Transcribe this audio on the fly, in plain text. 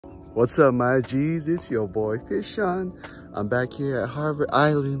What's up, my G's? It's your boy Fish On. I'm back here at Harbor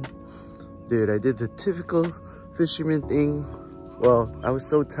Island. Dude, I did the typical fisherman thing. Well, I was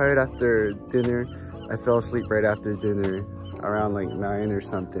so tired after dinner. I fell asleep right after dinner, around like 9 or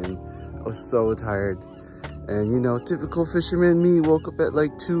something. I was so tired. And you know, typical fisherman me, woke up at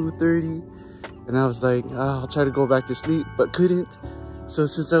like 2:30. And I was like, I'll try to go back to sleep, but couldn't. So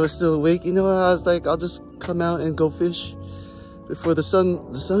since I was still awake, you know, I was like, I'll just come out and go fish before the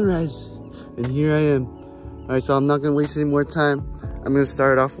sunrise. And here I am. All right, so I'm not gonna waste any more time. I'm gonna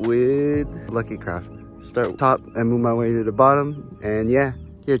start off with Lucky Craft. Start top and move my way to the bottom. And yeah,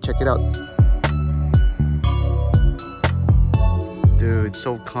 here, check it out. Dude,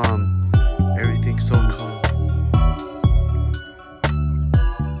 so calm. Everything's so calm.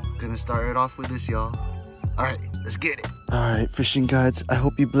 Gonna start it off with this, y'all. All right, let's get it. All right, fishing gods, I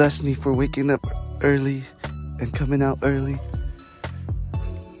hope you bless me for waking up early and coming out early.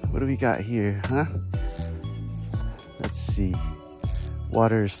 What do we got here, huh? Let's see.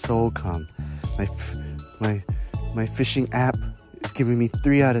 Water is so calm. My fishing app is giving me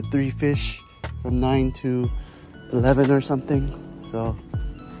 3 out of 3 fish from 9 to 11 or something. So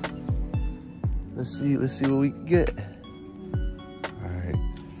let's see what we can get. All right,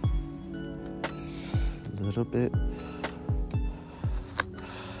 just a little bit.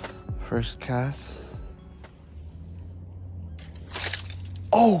 First cast.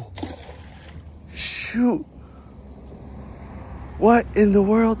 Oh, shoot. What in the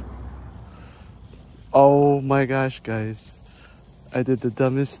world? Oh my gosh, guys. I did the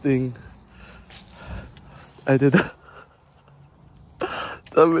dumbest thing. I did the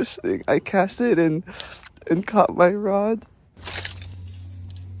dumbest thing. I cast it and caught my rod.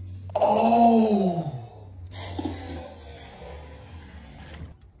 Oh!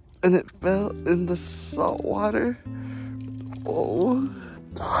 And it fell in the salt water. Oh.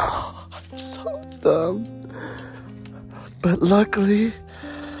 I'm so dumb. But luckily,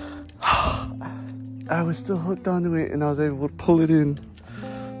 I was still hooked onto it and I was able to pull it in.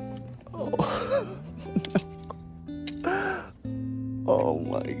 Oh, oh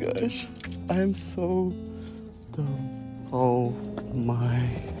my gosh. I am so dumb. Oh my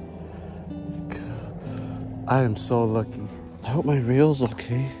God. I am so lucky. I hope my reel's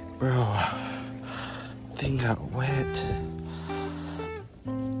okay. Bro, thing got wet.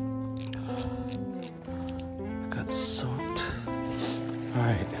 Soaked. All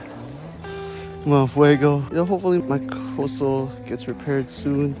right, come on, Fuego. You know, hopefully my coastal gets repaired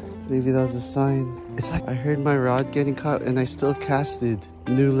soon. Maybe that was a sign. It's like I heard my rod getting caught and I still casted.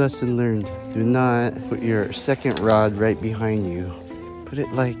 New lesson learned. Do not put your second rod right behind you. Put it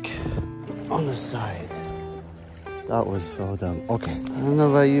like on the side. That was so dumb. Okay, I don't know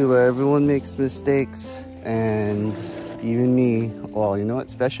about you, but everyone makes mistakes, and even me. Well, you know what?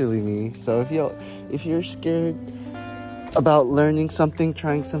 Especially me. So if you're scared about learning something,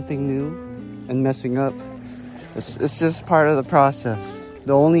 trying something new, and messing up, it's just part of the process.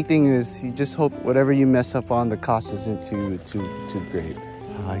 The only thing is, you just hope whatever you mess up on, the cost isn't too great.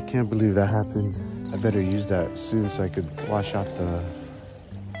 Oh, I can't believe that happened. I better use that soon so I could wash out the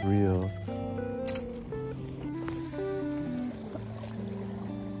reel.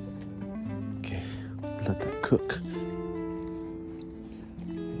 Okay, let that cook.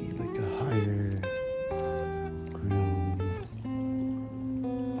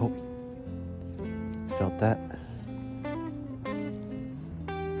 Felt that.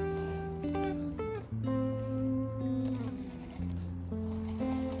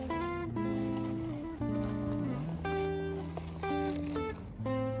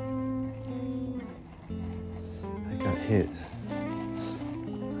 I got hit. I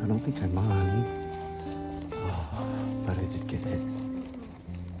don't think I'm on. Oh, but I did get hit.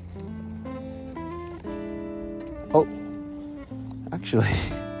 Oh, actually.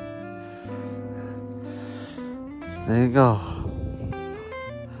 There you go.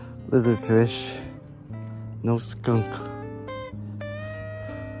 Lizard fish. No skunk.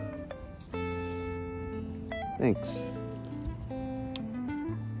 Thanks.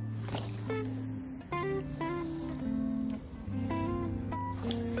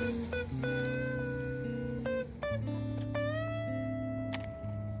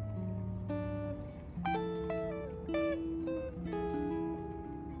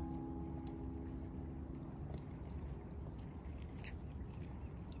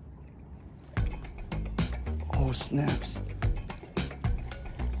 Oh, snaps.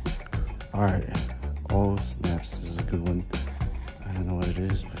 All right. Oh, snaps. This is a good one. I don't know what it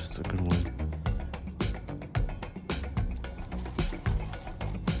is, but it's a good one.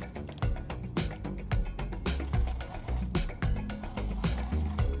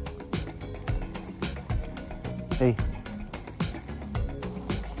 Hey.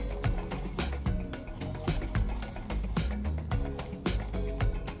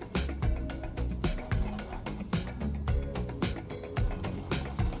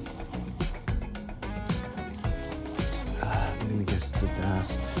 I'm gonna guess it's a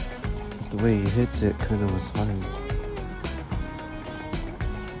bass. But the way he hits it kind of was hard.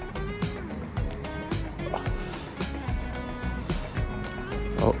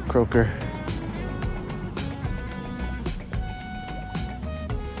 Oh, croaker.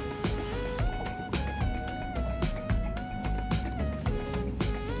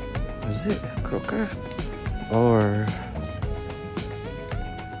 Is it a croaker? Or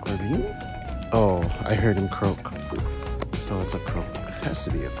bean? Oh, I heard him croak. So it's a croak. It has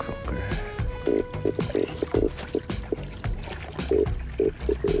to be a croaker.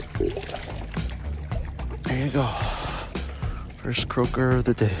 There you go. First croaker of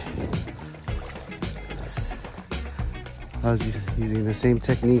the day. I was using the same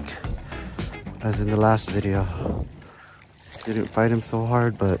technique as in the last video. Didn't fight him so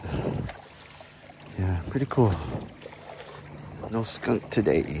hard, but yeah, pretty cool. No skunk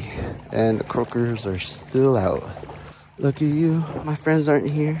today. And the croakers are still out. Lucky you, my friends aren't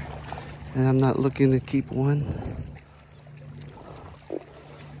here, and I'm not looking to keep one.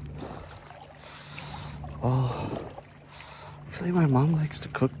 Oh, actually my mom likes to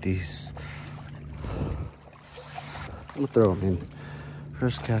cook these. I'm gonna throw them in.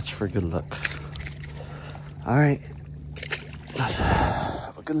 First catch for good luck. All right.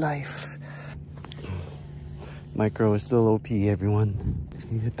 Have a good life. Micro is still OP, everyone.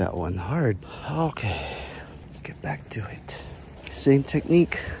 You hit that one hard. Okay, let's get back to it. Same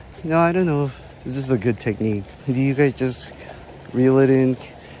technique. You know, I don't know if this is a good technique. Do you guys just reel it in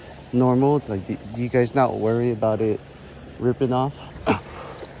normal? Like, do you guys not worry about it ripping off?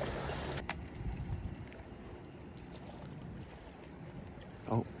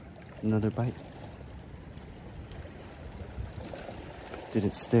 Oh, another bite.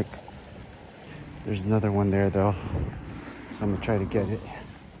 Didn't stick. There's another one there though, so I'm gonna try to get it.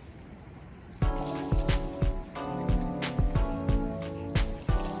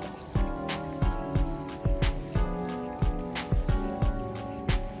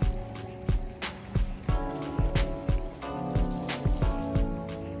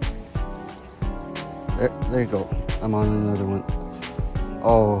 There you go. I'm on another one.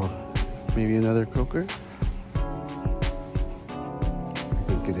 Oh, maybe another croaker? I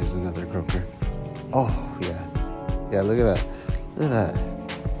think it is another croaker. Oh, yeah. Yeah, look at that. Look at that.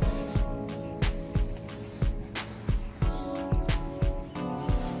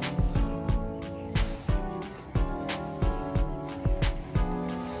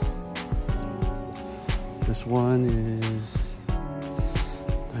 This one is,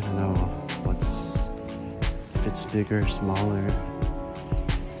 I don't know if it's bigger, smaller.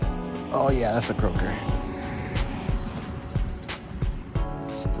 Oh yeah, that's a croaker.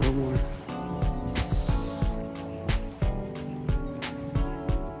 Still more.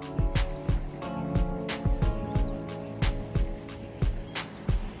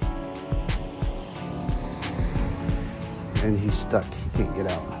 And he's stuck, he can't get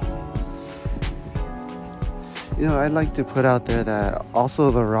out. You know, I'd like to put out there that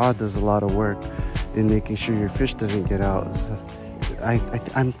also the rod does a lot of work in making sure your fish doesn't get out. So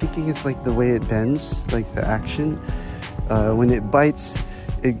I'm thinking it's like the way it bends, like the action. When it bites,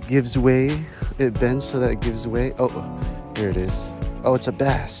 it gives way. It bends so that it gives way. Oh, here it is. Oh, it's a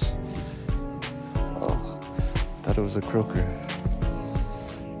bass. Oh, thought it was a croaker.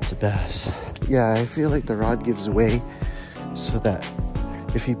 It's a bass. Yeah, I feel like the rod gives way so that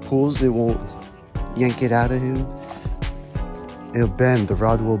if he pulls, it won't yank it out of him. It'll bend. The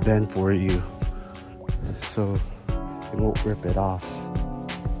rod will bend for you, so it won't rip it off.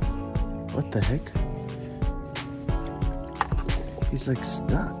 What the heck? He's like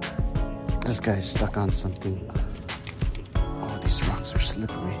stuck. This guy's stuck on something. Oh, these rocks are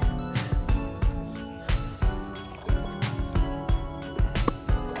slippery.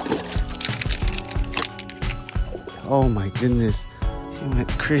 Oh my goodness, he went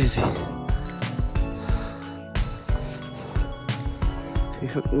crazy. He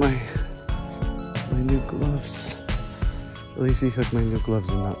hooked my new gloves. At least he hooked my new gloves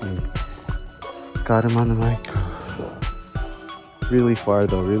and not me. Got him on the mic. Really far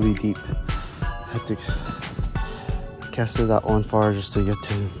though, really deep. Had to cast it that one far just to get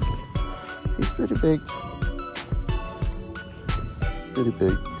to him. He's pretty big. He's pretty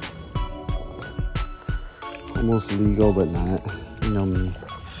big. Almost legal, but not. You know me.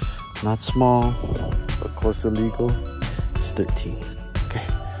 Not small, but close to legal. It's 13. Okay,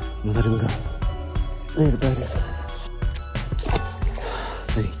 I'm gonna let him go. Later, buddy.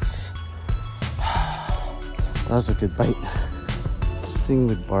 Thanks. That was a good bite. This thing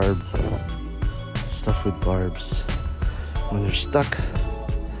with barbs, stuff with barbs, when they're stuck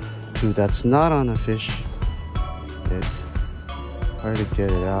to that's not on a fish, it's hard to get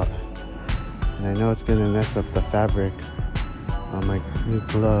it out. And I know it's gonna mess up the fabric on my new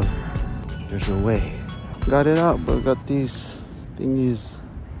glove. There's no way. Got it out, but got these thingies.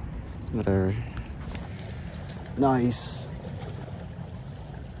 Whatever. Nice.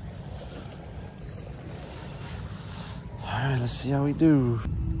 Alright, let's see how we do.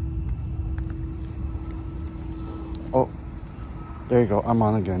 Oh, there you go. I'm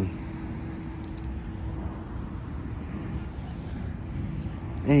on again.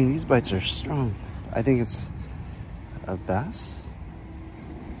 Dang, these bites are strong. I think it's a bass.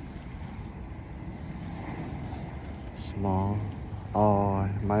 Small. Oh,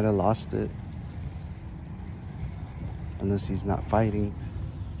 I might have lost it. Unless he's not fighting.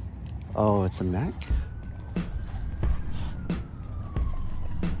 Oh, it's a Mac?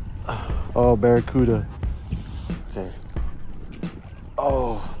 Oh, barracuda. Okay.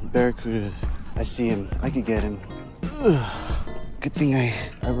 Oh, barracuda. I see him. I could get him. Ugh. Good thing I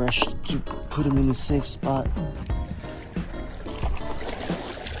rushed to put him in a safe spot.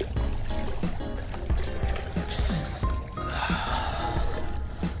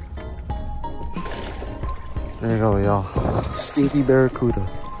 There you go, y'all. Stinky barracuda.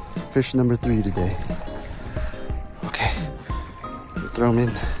 Fish number 3 today. Okay. Throw him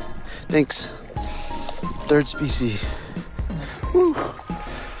in. Thanks. 3rd species. Woo.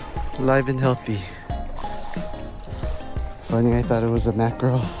 Live and healthy. Funny, I thought it was a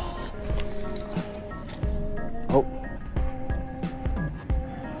mackerel. Oh.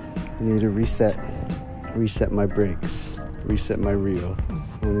 I need to reset my brakes. Reset my reel.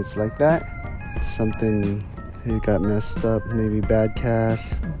 When it's like that, something it got messed up, maybe bad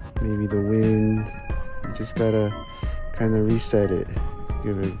cast, maybe the wind. You just gotta kind of reset it.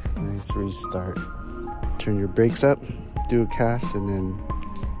 Give it a nice restart. Turn your brakes up, do a cast, and then,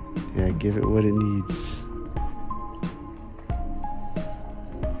 yeah, give it what it needs.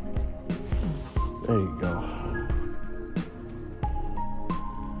 There you go.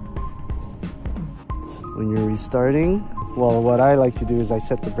 When you're restarting, well, what I like to do is I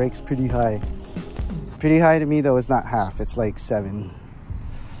set the brakes pretty high. Pretty high to me, though, is not half. It's like 7.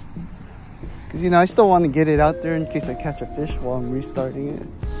 Because, you know, I still want to get it out there in case I catch a fish while I'm restarting it.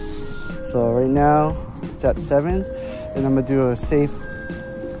 So right now, it's at 7. And I'm going to do a safe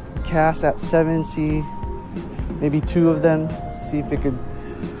cast at 7. See, maybe 2 of them. See if it could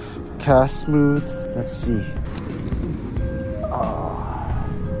cast smooth. Let's see.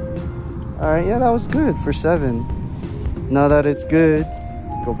 Alright, yeah, that was good for 7. Now that it's good,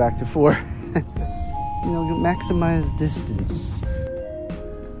 go back to 4. You know, you maximize distance.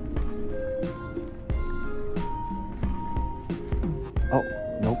 Oh,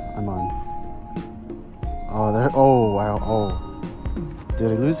 nope, I'm on. Oh, there. Oh, wow. Oh.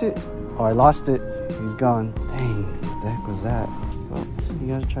 Did I lose it? Oh, I lost it. He's gone. Dang, what the heck was that? Well, you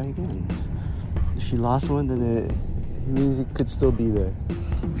gotta try again. If you lost one, then it means it could still be there.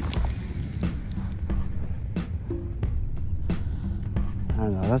 I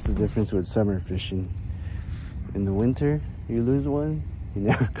don't know, that's the difference with summer fishing. In the winter, you lose one, he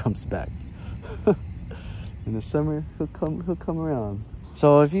never comes back. In the summer, he'll come around.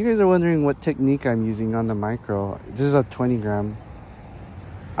 So if you guys are wondering what technique I'm using on the micro, this is a 20 gram.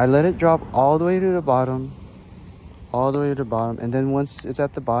 I let it drop all the way to the bottom, and then once it's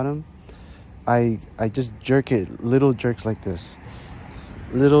at the bottom, I just jerk it, little jerks like this.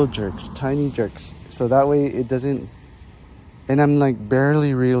 Little jerks, tiny jerks. So that way it doesn't, and I'm like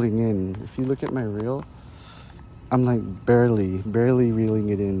barely reeling in. If you look at my reel, I'm like barely reeling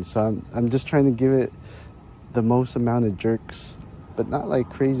it in. So I'm just trying to give it the most amount of jerks, but not like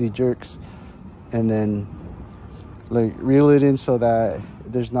crazy jerks. And then like reel it in so that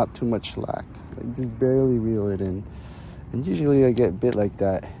there's not too much slack. Like just barely reel it in. And usually I get bit like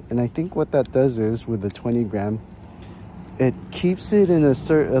that. And I think what that does is with the 20 gram, it keeps it in a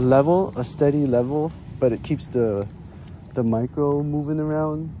certain level, a steady level, but it keeps the micro moving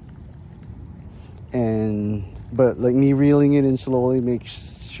around. But like me reeling it in slowly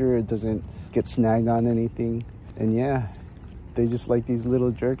makes sure it doesn't get snagged on anything. And yeah, they just like these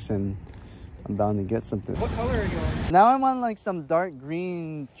little jerks, and I'm bound to get something. What color are you on? Now I'm on like some dark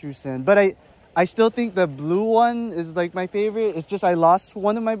green Truscend, but I still think the blue one is like my favorite. It's just I lost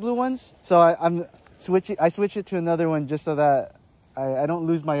one of my blue ones, so I switch it to another one just so that I don't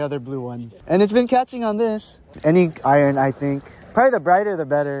lose my other blue one. And it's been catching on this. Any iron, I think. Probably the brighter the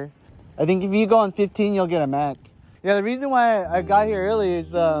better. I think if you go on 15, you'll get a Mac. Yeah, the reason why I got here early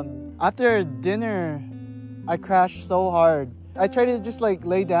is after dinner, I crashed so hard. I tried to just like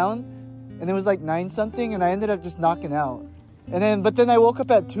lay down, and it was like 9 something, and I ended up just knocking out. But then I woke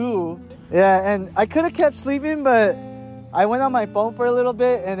up at 2. Yeah, and I could have kept sleeping, but I went on my phone for a little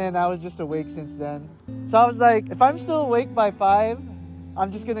bit, and then I was just awake since then. So I was like, if I'm still awake by 5,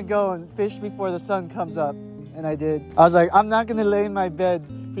 I'm just gonna go and fish before the sun comes up. And I did. I was like, I'm not gonna lay in my bed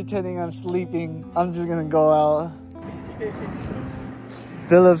pretending I'm sleeping. I'm just gonna go out.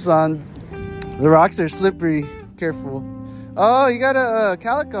 Phillips on. The rocks are slippery. Careful. Oh, you got a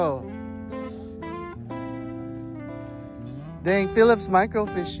calico. Dang, Phillips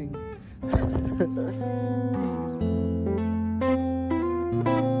microfishing.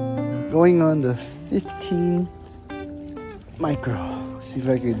 Going on the 15 micro. See if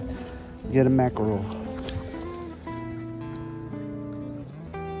I could get a mackerel.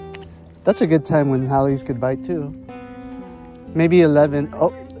 That's a good time when Halleys could bite too. Maybe 11.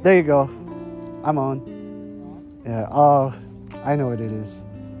 Oh, there you go. I'm on. Yeah, oh, I know what it is.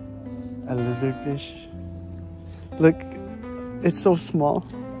 A lizardfish. Look, it's so small.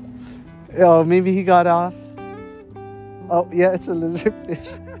 Oh, maybe he got off. Oh, yeah, it's a lizardfish.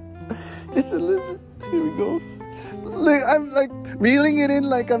 It's a lizard. Here we go. Look, I'm like reeling it in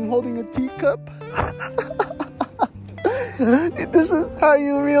like I'm holding a teacup. This is how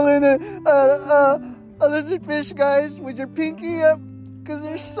you reel in a lizardfish, guys, with your pinky up, because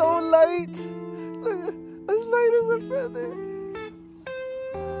they're so light. Look, as light as a feather.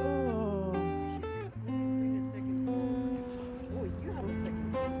 Oh.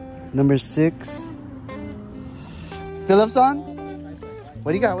 Number 6. Phillips on?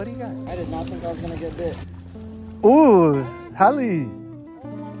 What do you got? What do you got? I did not think I was gonna get bit. Ooh, Halle.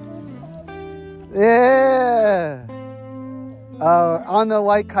 Yeah. On the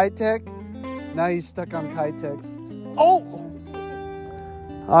white Keitech. Now he's stuck on Keitechs. Oh!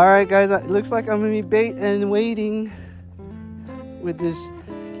 All right, guys. It looks like I'm gonna be bait and waiting with this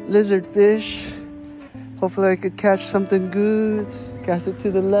lizard fish. Hopefully I could catch something good. Cast it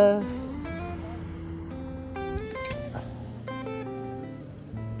to the left.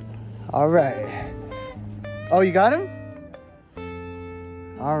 All right. Oh, you got him?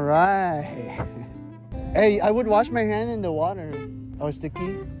 All right. Hey, I would wash my hand in the water. Oh,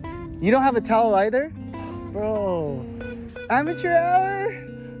 sticky. You don't have a towel either? Bro. Amateur hour?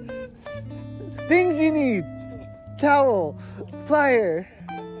 Things you need. Towel, plier,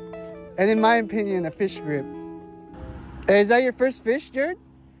 and in my opinion, a fish grip. Hey, is that your first fish, Jared?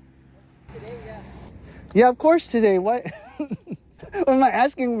 Today, yeah. Yeah, of course today. What? What am I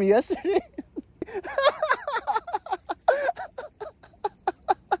asking me yesterday?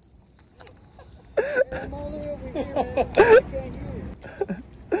 I'm all the way over here, man. I can't hear you.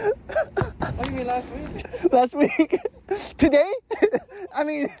 What do you mean last week? Last week? Today? I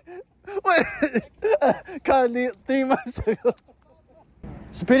mean, what? Caught 3 months ago.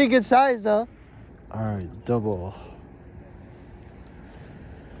 It's a pretty good size though. Alright, double.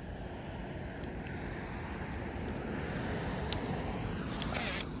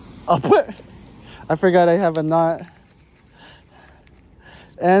 Oh, I forgot I have a knot.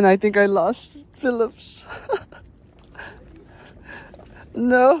 And I think I lost Phillips.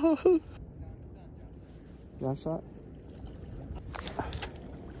 No. Last shot.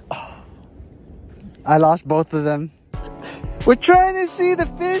 Oh. I lost both of them. We're trying to see the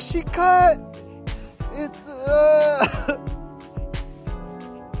fish he caught. It's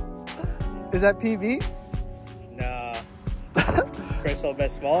Is that PV? Nah. Crystal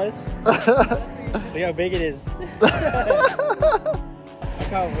best smallest. Look how big it is. I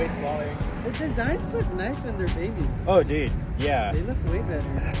caught way smaller. The designs look nice when they're babies. Oh, dude, yeah. They look way better.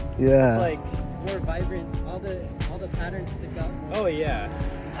 Yeah. It's like More vibrant. All the patterns stick out more. oh yeah.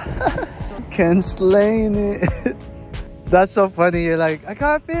 Ken slaying it. That's so funny. You're like, I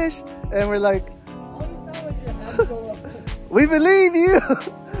caught fish, and we're like, All you saw was your hands go up. we believe you.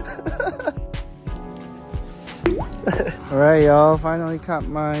 All right, y'all. Finally caught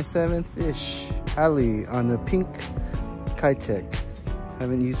my 7th fish, Halle, on the pink Keitech.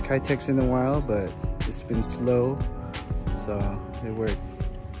 Haven't used Keitechs in a while, but it's been slow, so it worked.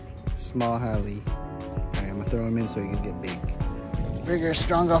 Small Halle. All right, I'm gonna throw him in so he can get big. Bigger,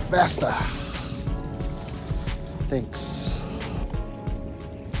 stronger, faster. Thanks.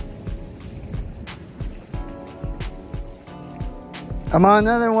 I'm on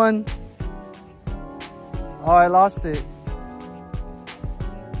another one. Oh, I lost it.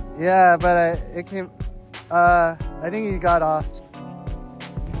 Yeah, but it came. I think he got off.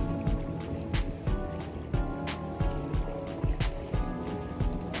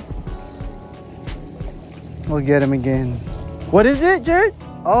 We'll get him again. What is it, Jared?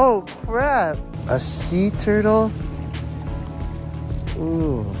 Oh, crap. A sea turtle?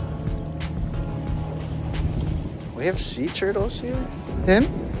 Ooh. We have sea turtles here? Him?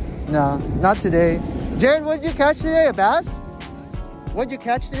 No, not today. Jared, what did you catch today? A bass? What did you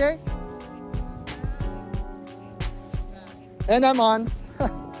catch today? And I'm on.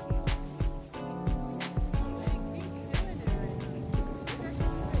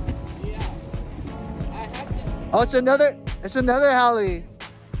 Oh, it's another Hallie.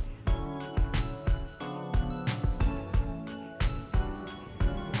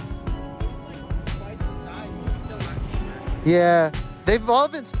 Yeah, they've all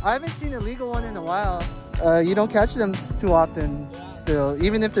been, I haven't seen a legal one in a while. You don't catch them too often still,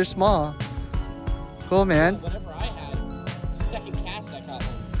 even if they're small. Cool, man. Whatever I had, second cast I caught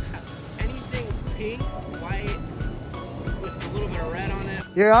one. Anything pink, white, with a little bit of red on it.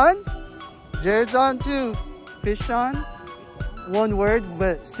 You're on? Jared's on too. Fish on. One word,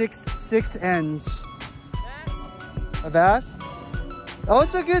 but six ends. A bass? Oh,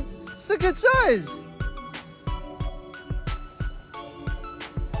 it's a good size.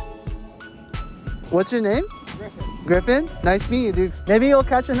 What's your name? Griffin. Griffin? Nice to meet you, dude. Maybe you'll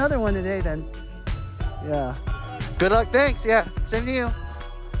catch another one today then. Yeah. Good luck. Thanks. Yeah. Same to you.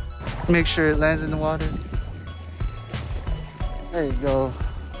 Make sure it lands in the water. There you go.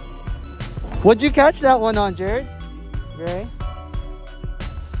 What'd you catch that one on, Jared? Ray?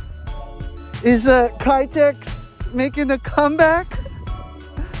 Is Keitech making a comeback?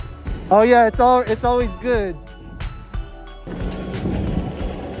 Oh yeah, it's always good.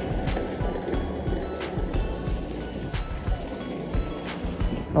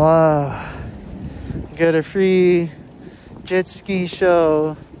 Wow. Got a free jet ski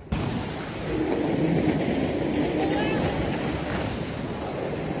show.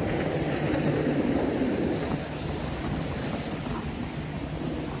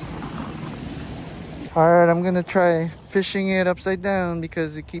 Alright, I'm gonna try fishing it upside down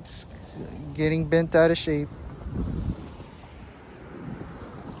because it keeps getting bent out of shape.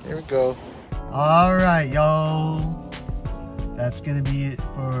 Here we go. Alright, yo. That's gonna be it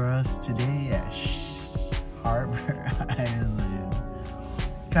for us today at Harbor Island.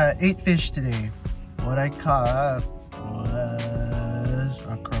 Caught 8 fish today. What I caught was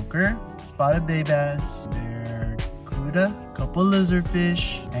a croaker, spotted bay bass, barracuda, couple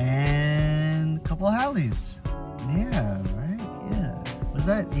lizardfish, and a couple hallies. Yeah, right? Yeah. Was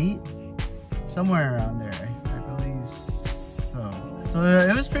that 8? Somewhere around there, I believe so. So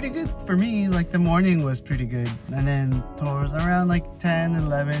it was pretty good for me. Like the morning was pretty good. And then towards around like 10,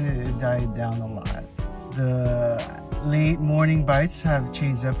 11, it died down a lot. The late morning bites have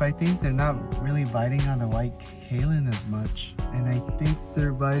changed up, I think. They're not really biting on the white Kalins as much. And I think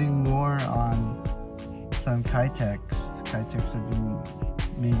they're biting more on some Keitechs. The Keitechs have been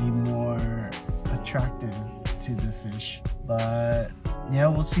maybe more attractive to the fish. But yeah,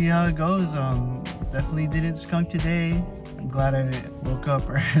 we'll see how it goes. Definitely didn't skunk today. I'm glad I woke up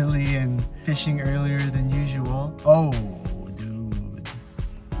early and fishing earlier than usual. Oh, dude.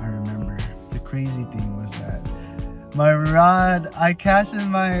 I remember. The crazy thing was that my rod, I casted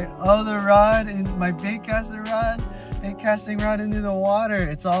my other rod, in my baitcaster rod, baitcasting rod into the water.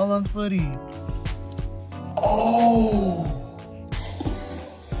 It's all on footy. Oh!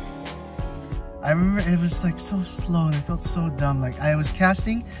 I remember it was like so slow and I felt so dumb. Like I was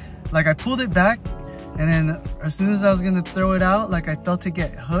casting, like I pulled it back, and then as soon as I was gonna throw it out, like I felt it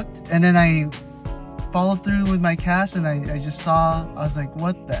get hooked, and then I followed through with my cast, and I just saw, I was like,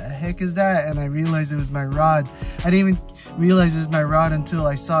 what the heck is that? And I realized it was my rod. I didn't even realize it was my rod until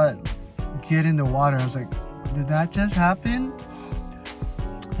I saw it get in the water. I was like, did that just happen?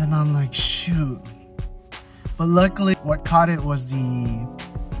 And I'm like, shoot. But luckily what caught it was the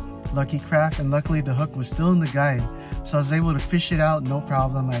Lucky Craft, and luckily the hook was still in the guide, so I was able to fish it out no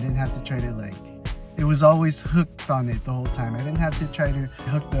problem. I didn't have to try to, like, it was always hooked on it the whole time. I didn't have to try to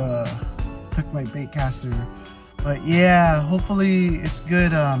hook my baitcaster. But yeah, hopefully it's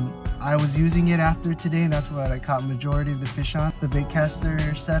good. I was using it after today, and that's what I caught majority of the fish on, the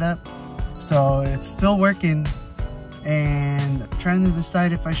baitcaster setup. So it's still working, and I'm trying to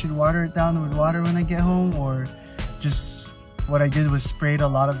decide if I should water it down with water when I get home, or just what I did was sprayed a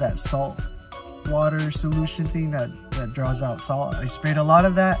lot of that salt water solution thing that draws out salt. I sprayed a lot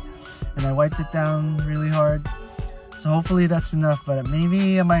of that and I wiped it down really hard. So hopefully that's enough, but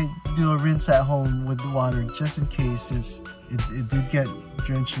maybe I might do a rinse at home with the water just in case, since it did get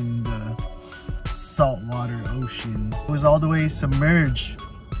drenched in the saltwater ocean. It was all the way submerged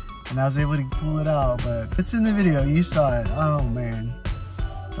and I was able to pull it out, but it's in the video, you saw it. Oh man,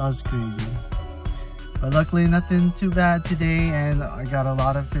 that was crazy. But luckily nothing too bad today, and I got a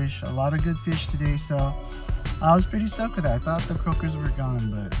lot of fish, a lot of good fish today, so I was pretty stoked with that. I thought the croakers were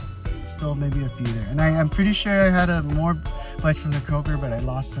gone, but still maybe a few there. And I'm pretty sure I had more bites from the croaker, but I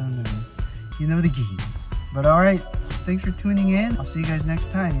lost them, and you know the game. But alright, thanks for tuning in. I'll see you guys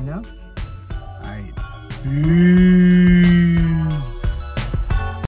next time, you know? Alright. Peace.